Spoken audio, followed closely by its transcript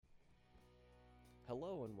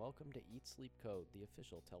Hello and welcome to Eat Sleep Code, the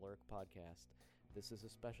official Telerik podcast. This is a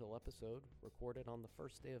special episode recorded on the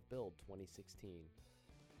first day of Build 2016.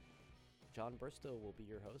 John Bristow will be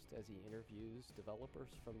your host as he interviews developers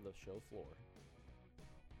from the show floor.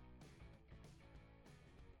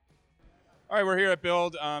 All right, we're here at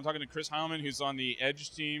Build. Talking to Chris Heilman, who's on the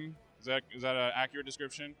Edge team. Is that an accurate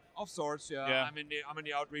description? Of sorts, yeah. I'm in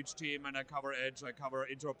the outreach team, and I cover Edge. I cover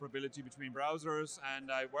interoperability between browsers, and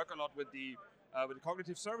I work a lot with the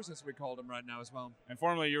cognitive services, we call them right now as well. And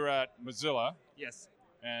formerly, you were at Mozilla. Yes.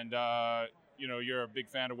 And you're a big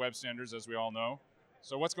fan of web standards, as we all know.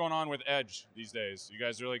 So what's going on with Edge these days? You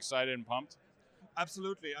guys really excited and pumped?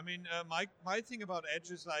 Absolutely. I mean, my thing about Edge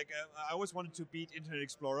is I always wanted to beat Internet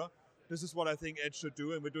Explorer. This is what I think Edge should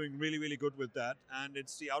do, and we're doing really, really good with that. And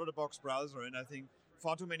it's the out-of-the-box browser, and I think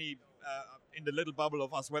far too many in the little bubble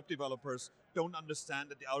of us web developers don't understand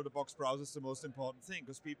that the out-of-the-box browser is the most important thing,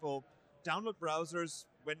 because people download browsers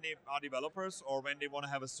when they are developers or when they want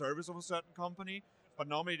to have a service of a certain company, but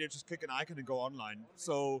normally they just click an icon and go online.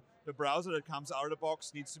 So the browser that comes out of the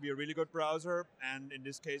box needs to be a really good browser, and in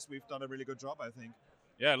this case, we've done a really good job, I think.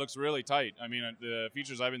 Yeah, it looks really tight. I mean, the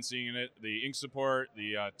features I've been seeing in it, the ink support,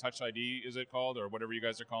 the Touch ID, is it called, or whatever you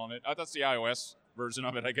guys are calling it? That's the iOS version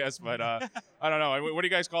of it, I guess, but I don't know. What do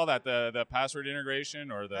you guys call that? The password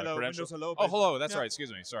integration or the credentials? Hello. Oh, hello. That's right.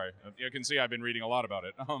 Excuse me. Sorry. You can see I've been reading a lot about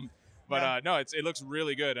it. No, it looks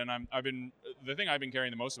really good, and the thing I've been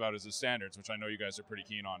caring the most about is the standards, which I know you guys are pretty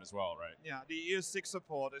keen on as well, right? Yeah, the ES6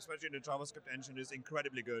 support, especially in the JavaScript engine, is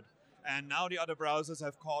incredibly good, and now the other browsers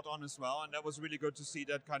have caught on as well, and that was really good to see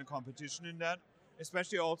that kind of competition in that,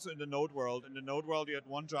 especially also in the Node world. In the Node world, you had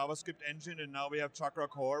one JavaScript engine, and now we have Chakra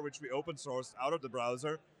Core, which we open sourced out of the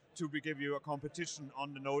browser to give you a competition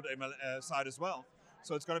on the Node side as well.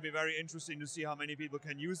 So it's going to be very interesting to see how many people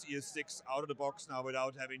can use ES6 out of the box now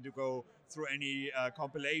without having to go through any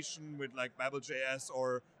compilation with like Babel.js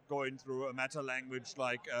or going through a meta language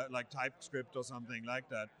like TypeScript or something like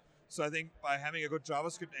that. So I think by having a good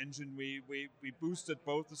JavaScript engine, we boosted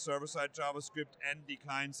both the server-side JavaScript and the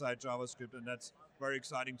client-side JavaScript, and that's very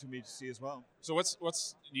exciting to me to see as well. So what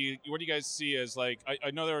do you guys see as like? I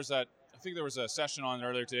know there was that. I think there was a session on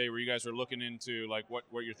earlier today where you guys were looking into like what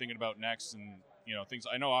you're thinking about next and things.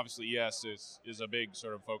 I know obviously ES is a big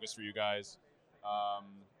sort of focus for you guys.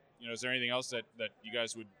 Is there anything else that you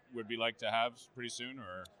guys would be like to have pretty soon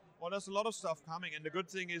or? Well, there's a lot of stuff coming, and the good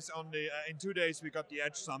thing is in 2 days we got the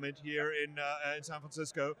Edge Summit here in San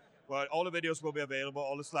Francisco, where all the videos will be available,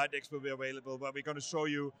 all the slide decks will be available, where we're going to show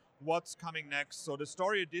you what's coming next. So the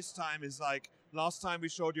story this time is like, last time we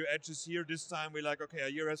showed you Edge is here, this time we're like, okay, a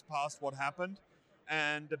year has passed, what happened?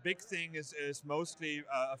 And the big thing is mostly,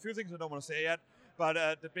 a few things I don't want to say yet, but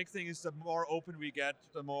the big thing is the more open we get,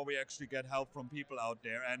 the more we actually get help from people out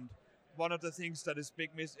there. And one of the things that is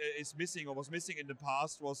missing or was missing in the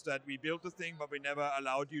past was that we built the thing, but we never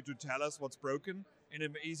allowed you to tell us what's broken in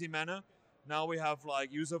an easy manner. Now we have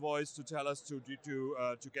like user voice to tell us to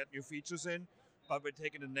get new features in, but we're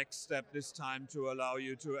taking the next step this time to allow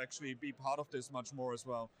you to actually be part of this much more as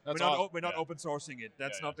well. We're not open sourcing it.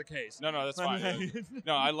 That's not the case. No, that's fine.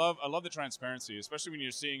 No, I love the transparency, especially when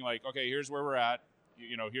you're seeing like, okay, here's where we're at.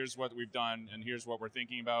 Here's what we've done, and here's what we're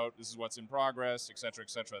thinking about. This is what's in progress, et cetera, et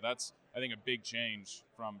cetera. That's, I think, a big change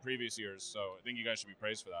from previous years. So I think you guys should be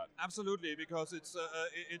praised for that. Absolutely, because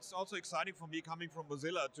it's also exciting for me coming from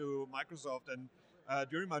Mozilla to Microsoft. And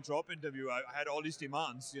during my job interview, I had all these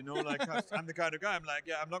demands. Like I'm the kind of guy. I'm like,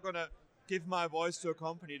 I'm not gonna give my voice to a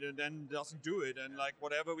company that then doesn't do it. And like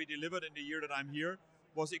whatever we delivered in the year that I'm here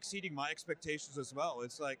was exceeding my expectations as well.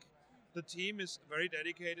 It's like, the team is very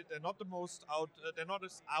dedicated. They're not they're not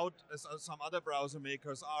as out as some other browser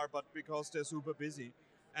makers are, but because they're super busy.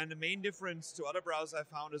 And the main difference to other browsers I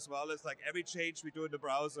found as well is like every change we do in the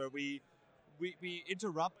browser, we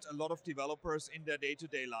interrupt a lot of developers in their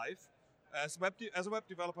day-to-day life. As a web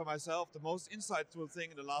developer myself, the most insightful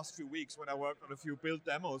thing in the last few weeks when I worked on a few build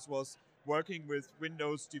demos was working with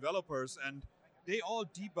Windows developers, and they all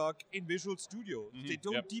debug in Visual Studio. Mm-hmm. They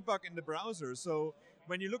don't debug in the browser. So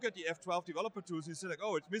when you look at the F12 developer tools, you say like,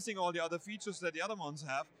 oh, it's missing all the other features that the other ones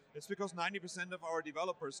have. It's because 90% of our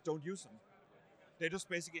developers don't use them. They just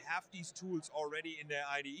basically have these tools already in their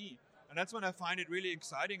IDE. And that's when I find it really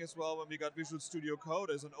exciting as well when we got Visual Studio Code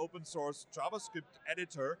as an open source JavaScript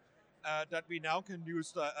editor that we now can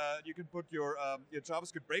use. You can put your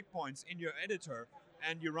JavaScript breakpoints in your editor,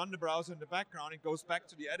 and you run the browser in the background, it goes back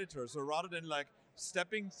to the editor. So rather than like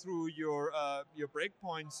stepping through your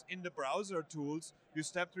breakpoints in the browser tools, you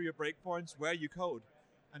step through your breakpoints where you code.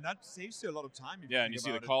 And that saves you a lot of time. And you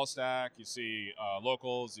see the call stack, you see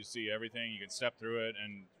locals, you see everything. You can step through it,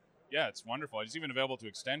 and Yeah, it's wonderful. It's even available to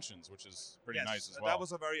extensions, which is pretty Yes, nice as well. that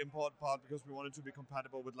was a very important part because we wanted to be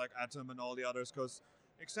compatible with like Atom and all the others because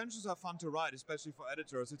extensions are fun to write, especially for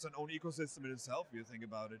editors. It's an own ecosystem in itself, if you think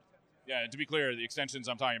about it. Yeah, and to be clear, the extensions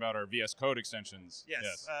I'm talking about are VS Code extensions.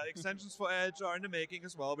 Yes. Extensions for Edge are in the making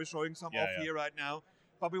as well. We're showing some Yeah, off yeah. here right now,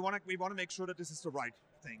 but we want to make sure that this is the right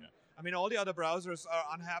thing. Yeah. I mean, all the other browsers are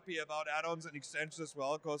unhappy about add-ons and extensions as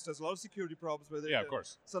well because there's a lot of security problems with it. Yeah, of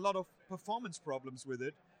course. There's a lot of performance problems with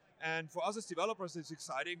it. And for us as developers, it's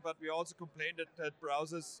exciting, but we also complain that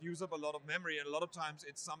browsers use up a lot of memory, and a lot of times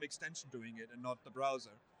it's some extension doing it and not the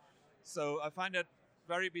browser. So I find that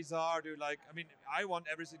very bizarre I want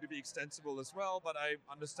everything to be extensible as well, but I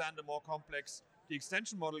understand the more complex the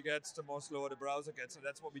extension model gets, the more slower the browser gets, and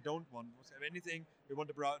that's what we don't want. If anything, we want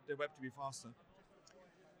the web to be faster.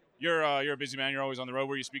 You're a busy man. You're always on the road.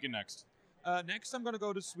 Where are you speaking next? Next, I'm going to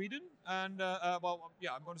go to Sweden, and I'm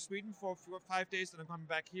going to Sweden for 5 days, and I'm coming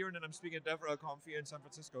back here, and then I'm speaking at DevRel Conf here in San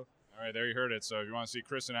Francisco. All right, there you heard it. So if you want to see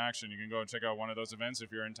Chris in action, you can go and check out one of those events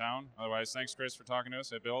if you're in town. Otherwise, thanks, Chris, for talking to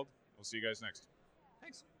us at Build. We'll see you guys next.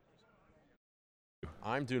 Thanks.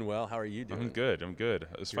 I'm doing well. How are you doing? I'm good.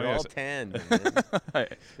 It's You're funny. all 10. Man.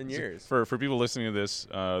 It's been years. For people listening to this,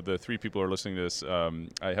 the 3 people who are listening to this,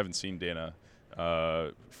 I haven't seen Dana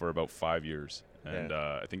for about 5 years. And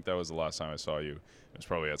I think that was the last time I saw you. It was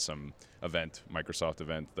probably at some event, Microsoft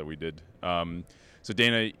event that we did. So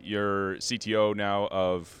Dana, you're CTO now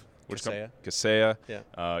of Kaseya.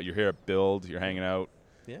 Yeah. You're here at Build. You're hanging out.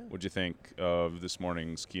 Yeah. What'd you think of this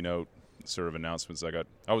morning's keynote sort of announcements I got?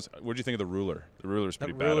 What'd you think of the ruler? The ruler's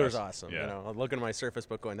pretty badass. The ruler's awesome. Yeah. You know, I'm looking at my Surface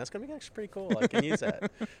Book going, that's going to be actually pretty cool. I can use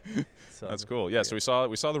that. So, That's cool. Yeah, so we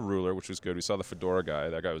saw the ruler, which was good. We saw the fedora guy.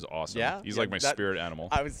 That guy was awesome. Yeah? He's Yeah, like my that- spirit animal.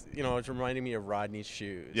 it's reminding me of Rodney's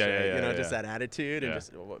shoes. Yeah, right? yeah, You know, yeah, just yeah. that attitude and Yeah.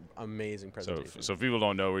 just amazing presentation. So if people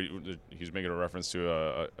don't know, he's making a reference to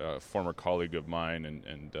a former colleague of mine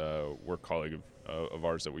and work colleague of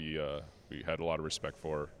ours that we had a lot of respect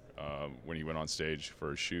for when he went on stage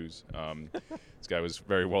for his shoes. This guy was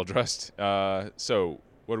very well dressed. So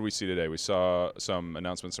what did we see today? We saw some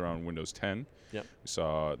announcements around Windows 10. Yep. We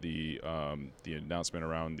saw the announcement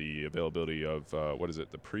around the availability of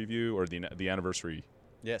the preview or the anniversary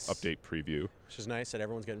Yes. update preview. Which is nice that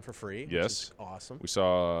everyone's getting for free. Yes. Which is awesome. We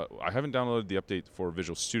saw. I haven't downloaded the update for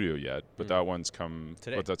Visual Studio yet, but that one's come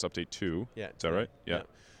Today. But that's update 2. Yeah. Is that right? Yeah.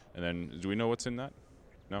 And then, do we know what's in that?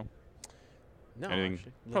 No. No. Anything?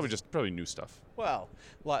 Actually. Probably new stuff. Well,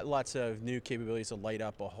 lots of new capabilities to light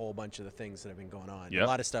up a whole bunch of the things that have been going on. Yeah. A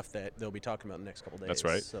lot of stuff that they'll be talking about in the next couple of days. That's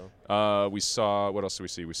right. So We saw. What else did we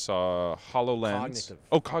see? We saw HoloLens. Cognitive.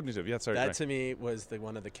 Oh, Cognitive. Yeah, sorry. that right. to me was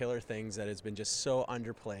one of the killer things that has been just so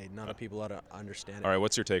underplayed. Not a people ought to understand it. All right.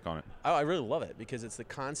 What's your take on it? I really love it because it's the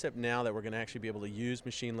concept now that we're going to actually be able to use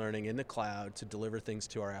machine learning in the cloud to deliver things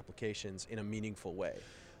to our applications in a meaningful way.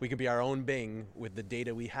 We can be our own Bing with the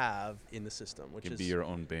data we have in the system, which You is can be your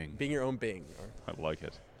own Bing. being your own Bing. I like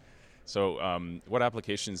it. So, what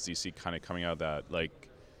applications do you see kind of coming out of that? Like,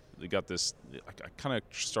 they got this. I kind of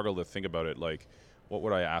struggle to think about it. Like, what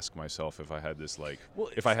would I ask myself if I had this? Like,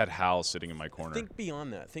 if I had Hal sitting in my corner. Think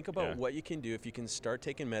beyond that. Think about Yeah. what you can do if you can start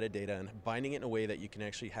taking metadata and binding it in a way that you can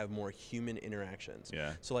actually have more human interactions.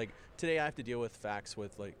 Yeah. So like today I have to deal with facts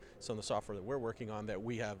with like some of the software that we're working on that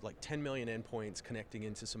we have like 10 million endpoints connecting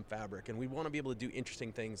into some fabric, and we want to be able to do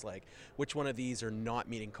interesting things like which one of these are not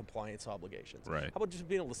meeting compliance obligations. Right. How about just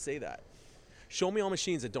being able to say that? Show me all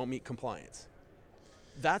machines that don't meet compliance.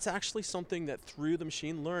 That's actually something that through the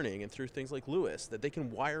machine learning and through things like Lewis that they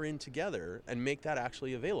can wire in together and make that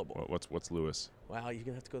actually available. What's Lewis? Wow, you're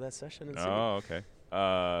gonna have to go to that session and see. Oh, okay.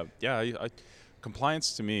 Yeah,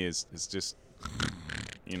 compliance to me is just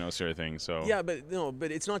sort of thing. So Yeah, but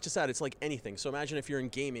it's not just that. It's like anything. So imagine if you're in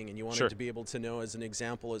gaming and you wanted Sure. to be able to know, as an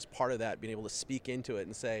example, as part of that, being able to speak into it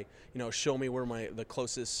and say, show me where the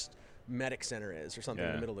closest medic center is or something in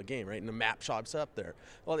Yeah. the middle of the game, right? And the map shops up there.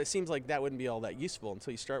 Well, it seems like that wouldn't be all that useful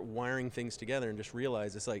until you start wiring things together and just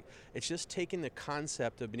realize it's just taking the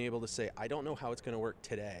concept of being able to say, I don't know how it's going to work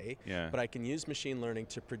today, Yeah. but I can use machine learning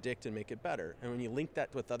to predict and make it better. And when you link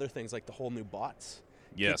that with other things like the whole new bots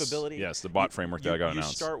capability. Yes, the bot framework that got you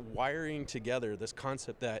announced. start wiring together this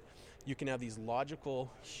concept that you can have these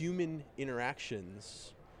logical human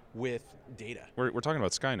interactions with data. We're talking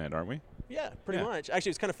about Skynet, aren't we? Yeah, pretty Yeah. much.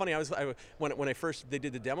 Actually, it's kind of funny. When I first they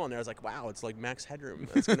did the demo in there, I was like, wow, it's like Max Headroom.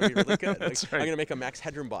 That's going to be really good. That's I'm right. going to make a Max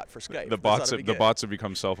Headroom bot for Skype. The That's bots ought to be the good. bots have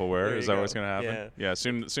become self-aware. There Is you that what's go. going to happen? Yeah.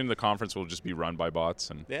 Soon the conference will just be run by bots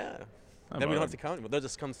and. Yeah. I'm Then we don't on. have to count them. They'll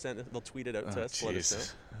just come send. They'll tweet it out to us. To let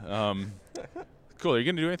us know. Cool. Are you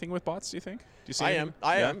going to do anything with bots? Do you think? Do you see I anything? am.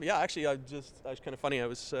 I am. Yeah. Actually, I was kind of funny. I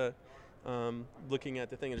was looking at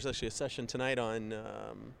the thing. There's actually a session tonight on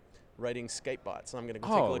writing Skype bots. I'm going to go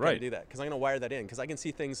take a look at it and do that because I'm going to wire that in because I can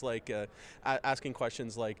see things like asking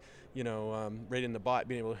questions like, right in the bot,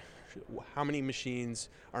 being able to, how many machines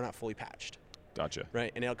are not fully patched? Gotcha.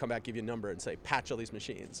 Right, and it'll come back, give you a number, and say patch all these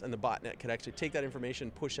machines, and the botnet could actually take that information,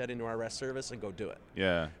 push that into our REST service, and go do it.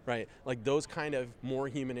 Yeah. Right, like those kind of more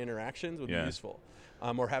human interactions would be useful,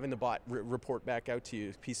 or having the bot report back out to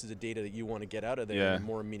you pieces of data that you want to get out of there in a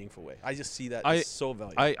more meaningful way. I just see that as so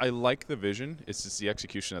valuable. I like the vision. It's just the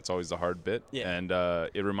execution that's always the hard bit. Yeah. And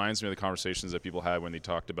it reminds me of the conversations that people had when they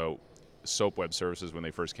talked about SOAP web services when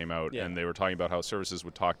they first came out, and they were talking about how services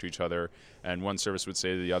would talk to each other, and one service would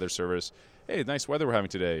say to the other service, hey, nice weather we're having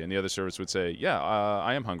today, and the other service would say,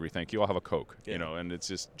 I am hungry, thank you, I'll have a Coke, and it's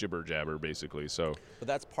just jibber jabber basically. So but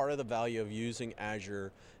that's part of the value of using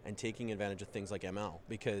Azure and taking advantage of things like ML,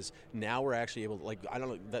 because now we're actually able to, like, I don't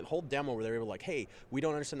know, that whole demo where they're able to, like, hey, we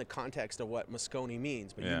don't understand the context of what Moscone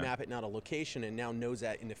means, but you map it now to location and now knows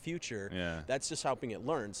that in the future. That's just helping it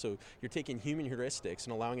learn. So you're taking human heuristics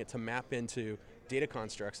and allowing it to map into data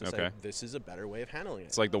constructs and say, this is a better way of handling it.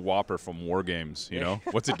 It's like the Whopper from War Games, you know?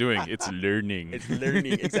 What's it doing? It's learning. It's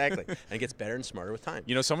learning, exactly. And it gets better and smarter with time.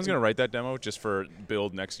 You know, someone's going to write that demo just for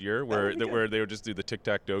build next year where they would just do the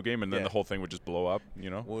tic-tac-toe game and then the whole thing would just blow up, you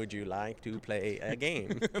know? Would you like to play a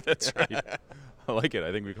game? That's right. I like it.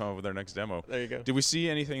 I think we come up with our next demo. There you go. Did we see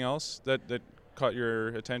anything else that caught your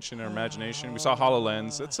attention or imagination? We saw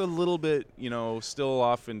HoloLens. It's a little bit, still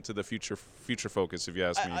off into the future focus, if you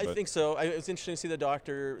ask me. I think so. It was interesting to see the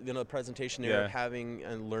doctor, the presentation there, having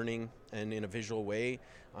and learning and in a visual way.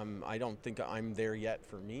 I don't think I'm there yet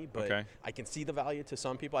for me, but I can see the value to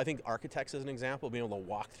some people. I think architects, as an example, being able to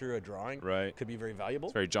walk through a drawing could be very valuable.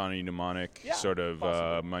 It's very Johnny Mnemonic, sort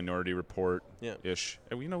of Minority Report-ish.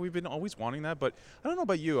 And, we've been always wanting that, but I don't know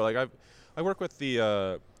about you. Like I work with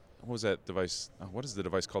the what was that device? What is the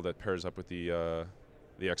device called that pairs up with the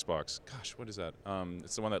Xbox? Gosh, what is that?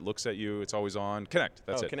 It's the one that looks at you. It's always on. Kinect.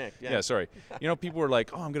 That's it. Kinect. Yeah. Sorry. People were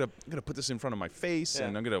like, "Oh, I'm gonna put this in front of my face,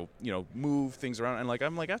 and I'm gonna move things around." And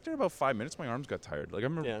I'm like, after about 5 minutes, my arms got tired. Like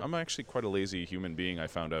I'm actually quite a lazy human being. I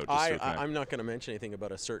found out. I'm not gonna mention anything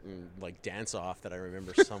about a certain dance off that I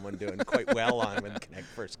remember someone doing quite well on when Kinect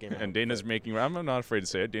first came out. And Dana's making. I'm not afraid to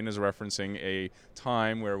say it. Dana's referencing a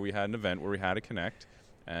time where we had an event where we had a Kinect.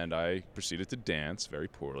 And I proceeded to dance very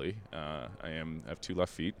poorly. I have 2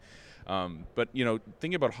 left feet. But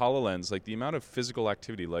thinking about HoloLens, like the amount of physical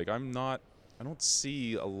activity, I don't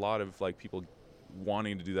see a lot of people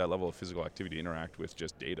wanting to do that level of physical activity, interact with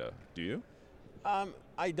just data. Do you?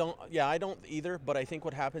 I don't either, but I think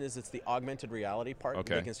what happened is it's the augmented reality part that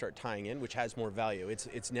they can start tying in, which has more value.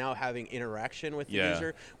 It's now having interaction with the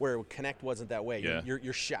user, where Kinect wasn't that way. Yeah.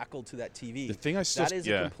 You're shackled to that TV. The thing that is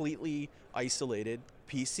a completely isolated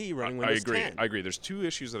PC running Windows 10. I agree. There's 2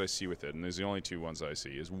 issues that I see with it, and there's the only 2 ones I see.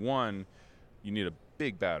 Is one, you need a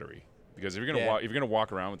big battery. Because if you're gonna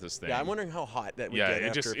walk around with this thing, I'm wondering how hot that would get.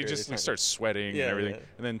 It just starts sweating and everything.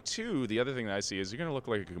 And then 2, the other thing that I see is you're gonna look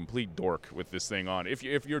like a complete dork with this thing on. If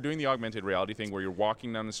you're doing the augmented reality thing where you're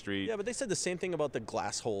walking down the street. Yeah, but they said the same thing about the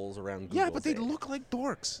glass holes around Google. Yeah, but they look like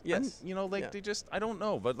dorks. Yes. And, they just, I don't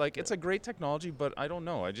know. But it's a great technology, but I don't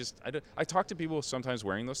know. I talk to people sometimes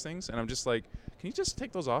wearing those things, and I'm just like, can you just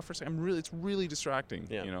take those off for a second? It's really distracting.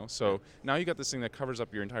 Yeah. So now you got this thing that covers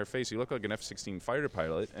up your entire face. You look like an F-16 fighter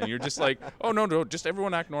pilot, and you're just like, oh no, just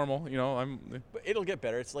everyone act normal. But it'll get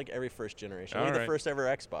better. It's like every first generation. The first ever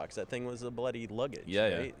Xbox, that thing was a bloody luggage.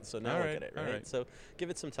 Right? So now look at it, right? So give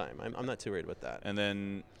it some time. I'm not too worried about that. And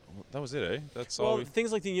then that was it, eh? That's all. Well,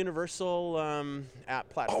 things like the universal app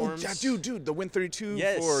platforms. Oh yeah, dude, the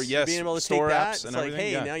Win32 being able to store take that. apps and it's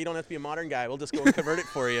everything. Hey, now you don't have to be a modern guy. We'll just go and convert it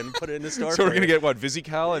for you and put it in the store. So we're gonna get what,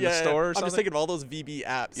 VisiCal in the store? Or I'm something? just thinking of all those VB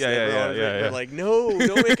apps. Yeah. They're like, no,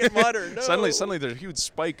 don't make it modern. No. Suddenly, there's a huge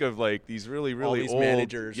spike of these really all these old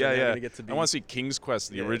managers. Yeah. Get to be. I want to see King's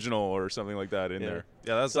Quest, the original, or something like that in there.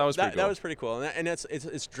 Yeah, that was pretty cool. That was pretty cool, and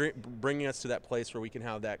it's bringing us to that place where we can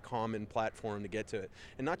have that common platform to get to it,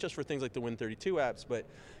 and not just for things like the Win32 apps, but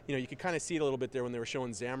you could kind of see it a little bit there when they were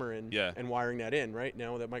showing Xamarin and wiring that in. Right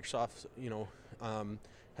now that Microsoft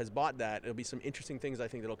has bought that, it'll be some interesting things I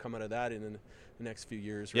think that'll come out of that in the next few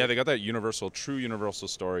years. Right? Yeah, they got that true universal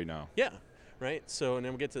story now. Yeah. Right, so and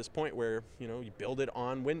then we get to this point where you build it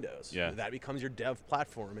on Windows. Yeah, that becomes your dev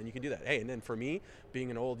platform, and you can do that. Hey, and then for me,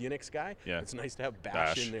 being an old Unix guy, it's nice to have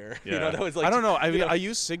Bash in there. Yeah. That was I don't know. I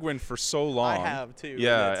used Cygwin for so long. I have too.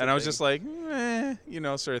 Yeah, and I was just like,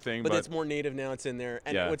 sort of thing. But it's more native now. It's in there.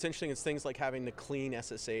 And Yeah. what's interesting is things like having the clean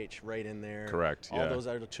SSH right in there. Correct, All yeah. those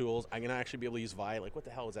other tools. I'm going to actually be able to use Vi. Like, what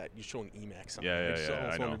the hell is that? You're showing Emacs. Yeah, So I I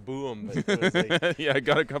almost know. wanted to boo 'em, but it was like, yeah, I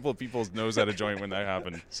got a couple of people's nose out of joint when that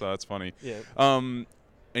happened, so that's funny. yeah.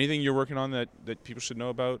 Anything you're working on that people should know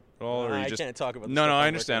about at all? Or I you just can't talk about the No, stuff no, I'm I working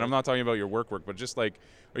understand. on. I'm not talking about your work, but just like,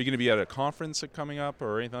 are you going to be at a conference coming up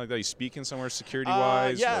or anything like that? Are you speaking somewhere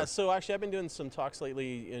security-wise? Yeah, or- so actually I've been doing some talks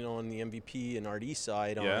lately, on the MVP and RD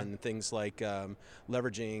side Yeah. on things like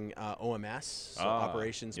leveraging OMS, so Ah,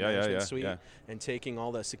 Operations yeah, Management Suite, yeah. and taking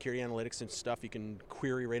all the security analytics and stuff you can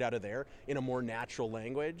query right out of there in a more natural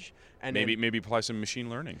language. And then- Maybe apply some machine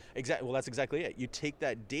learning. Exactly. Well, that's exactly it. You take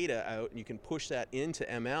that data out and you can push that into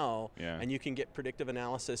ML, Yeah. and you can get predictive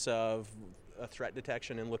analysis of threat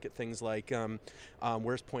detection and look at things like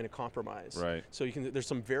where's point of compromise. Right. So there's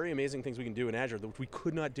some very amazing things we can do in Azure that we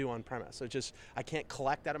could not do on premise. So I can't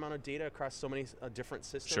collect that amount of data across so many different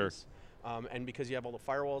systems. Sure. And because you have all the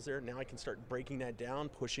firewalls there, now I can start breaking that down,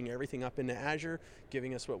 pushing everything up into Azure,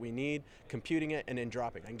 giving us what we need, computing it, and then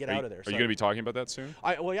dropping. I can get out of there. Are you going to be talking about that soon?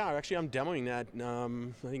 Well, yeah, actually, I'm demoing that,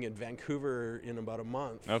 I think, in Vancouver in about a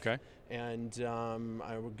month. Okay. And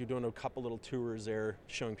I'm doing a couple little tours there,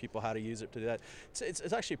 showing people how to use it to do that.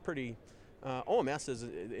 It's actually pretty. OMS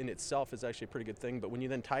in itself is actually a pretty good thing, but when you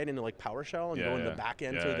then tie it into like PowerShell and go into the back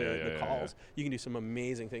end to the calls, you can do some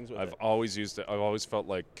amazing things with it. I've always felt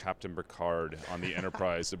like Captain Picard on the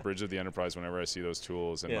Enterprise, the bridge of the Enterprise, whenever I see those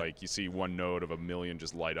tools, and like you see one node of a million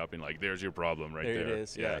just light up and like, there's your problem right there. There it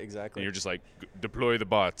is, yeah, exactly. And you're just like, deploy the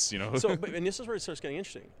bots, So, and this is where it starts getting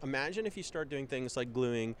interesting. Imagine if you start doing things like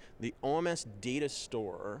gluing the OMS data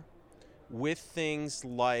store with things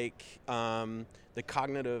like the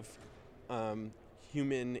cognitive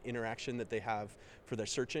human interaction that they have for their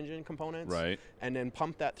search engine components, right? And then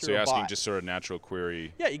pump that through so you're a asking bot. just sort of natural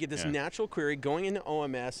query. Yeah, you get this natural query going into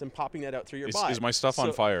OMS and popping that out through your bot. Is my stuff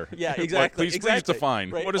on fire? Yeah, exactly. Please define.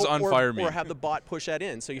 Right. What does on fire mean? Or have the bot push that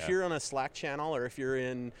in. So if you're on a Slack channel, or if you're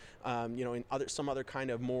in, in some other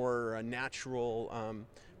kind of more natural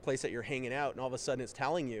place that you're hanging out, and all of a sudden it's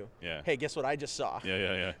telling you, hey, guess what I just saw?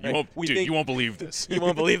 Yeah. Right? You won't believe this. You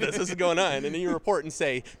won't believe this. This is going on. And then you report and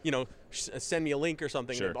say, send me a link or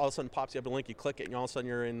something. Sure. And all of a sudden pops you up a link. You click it, and all of a sudden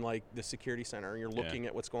you're in like the security center, and you're looking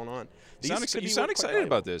at what's going on. You sound excited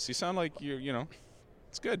about this. You sound like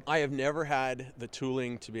it's good. I have never had the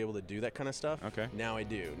tooling to be able to do that kind of stuff. Okay. Now I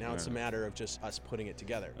do. Now it's a matter of just us putting it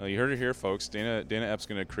together. You heard it here, folks. Dana Epp's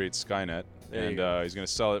going to create Skynet, and he's going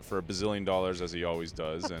to sell it for $1 billion as he always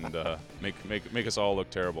does, and make us all look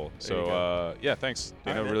terrible. So, thanks,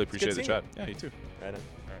 Dana. All right, man. Really It's good appreciate the seeing chat. you. Yeah, you too. Right on.